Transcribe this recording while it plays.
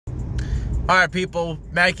All right, people,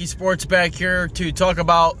 Mackey Sports back here to talk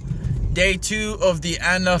about day 2 of the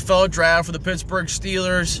NFL draft for the Pittsburgh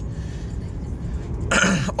Steelers.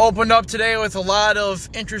 Opened up today with a lot of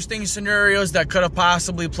interesting scenarios that could have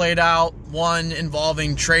possibly played out. One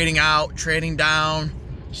involving trading out, trading down,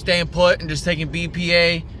 staying put, and just taking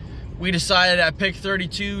BPA. We decided at pick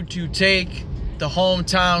 32 to take the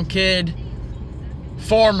hometown kid,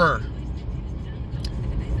 former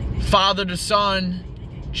father to son,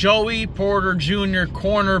 Joey Porter Jr.,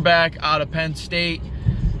 cornerback out of Penn State.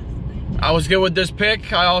 I was good with this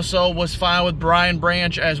pick. I also was fine with Brian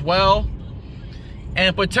Branch as well.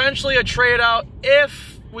 And potentially a trade out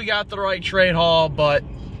if we got the right trade haul. But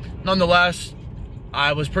nonetheless,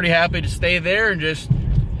 I was pretty happy to stay there and just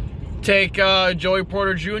take Joey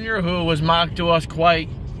Porter Jr., who was mocked to us quite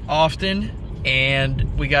often.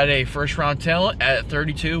 And we got a first-round talent at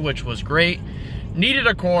 32, which was great. Needed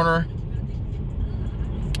a corner.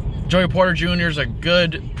 Joey Porter Jr. is a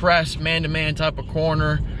good press, man-to-man type of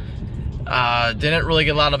corner. Didn't really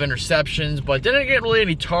get a lot of interceptions, but didn't get really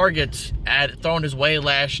any targets thrown his way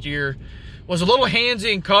last year. Was a little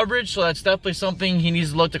handsy in coverage, so that's definitely something he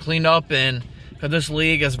needs to look to clean up in, because this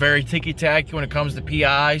league is very ticky-tacky when it comes to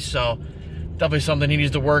PI, so definitely something he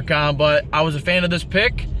needs to work on. But I was a fan of this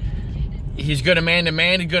pick. He's good at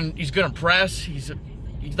man-to-man. He's good in press. He's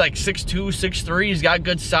like 6'2", 6'3". He's got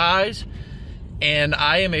good size. And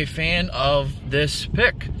I am a fan of this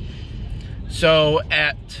pick. So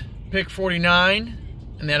at pick 49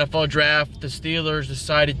 in the NFL draft, the Steelers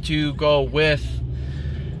decided to go with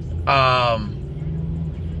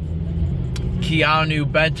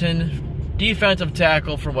Keanu Benton, defensive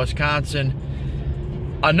tackle from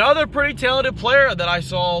Wisconsin. Another pretty talented player that I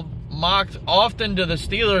saw mocked often to the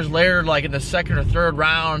Steelers later, like in the second or third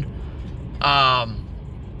round.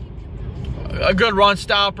 A good run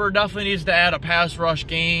stopper. Definitely needs to add a pass rush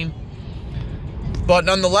game. But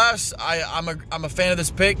nonetheless, I'm a fan of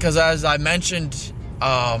this pick because, as I mentioned,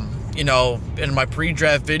 in my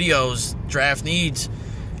pre-draft videos, draft needs,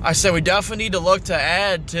 I said we definitely need to look to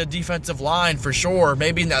add to defensive line for sure.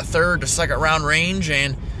 Maybe in that third to second round range.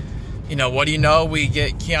 And, what do you know? We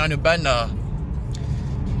get Keanu Benton, a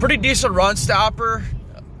pretty decent run stopper.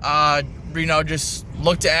 Just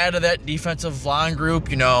look to add to that defensive line group,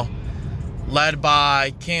 led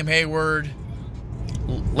by Cam Hayward,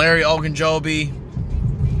 Larry Ogunjobi.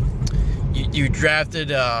 You drafted,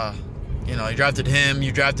 you drafted him.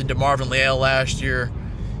 You drafted DeMarvin Leal last year.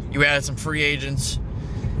 You added some free agents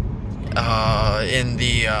in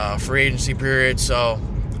the free agency period. So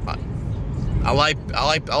I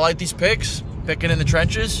like these picks. Picking in the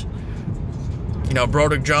trenches.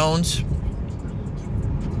 Broderick Jones,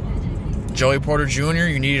 Joey Porter Jr.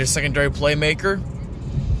 You needed a secondary playmaker.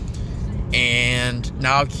 And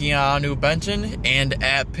now Keanu Benton. And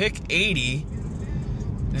at pick 80,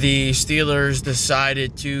 the Steelers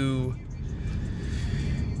decided to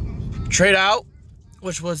trade out,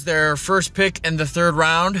 which was their first pick in the third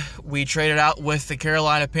round. We traded out with the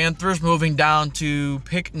Carolina Panthers, moving down to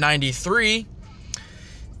pick 93,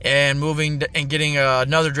 and getting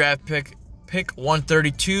another draft pick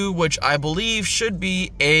 132, which I believe should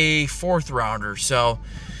be a fourth rounder. So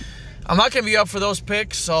I'm not going to be up for those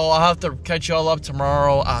picks, so I'll have to catch y'all up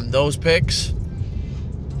tomorrow on those picks.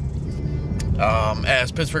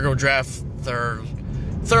 As Pittsburgh will draft their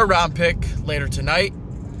third round pick later tonight.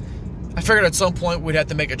 I figured at some point we'd have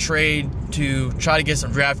to make a trade to try to get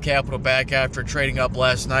some draft capital back after trading up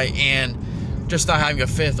last night and just not having a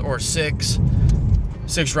fifth or sixth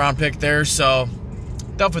round pick there. So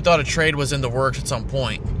definitely thought a trade was in the works at some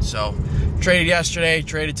point. So traded yesterday,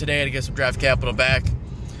 traded today to get some draft capital back.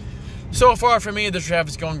 So far for me, the draft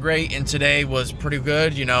is going great, and today was pretty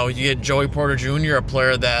good. You get Joey Porter Jr., a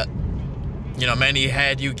player that, many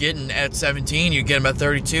had you getting at 17. You get him at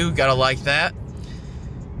 32. Got to like that.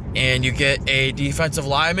 And you get a defensive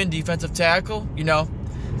lineman, defensive tackle. I'm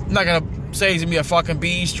not going to say he's going to be a fucking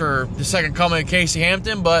beast or the second coming of Casey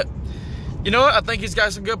Hampton, but you know what? I think he's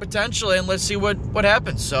got some good potential, and let's see what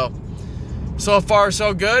happens. So far,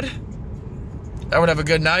 so good. Everyone have a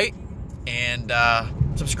good night, and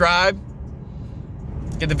subscribe.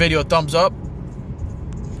 Give the video a thumbs up.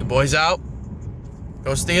 The boys out.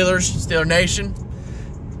 Go Steelers, Steeler Nation.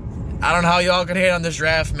 I don't know how y'all can hate on this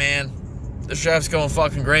draft, man. This draft's going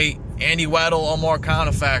fucking great. Andy Weddle, Omar Khan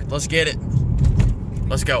effect. Let's get it.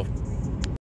 Let's go.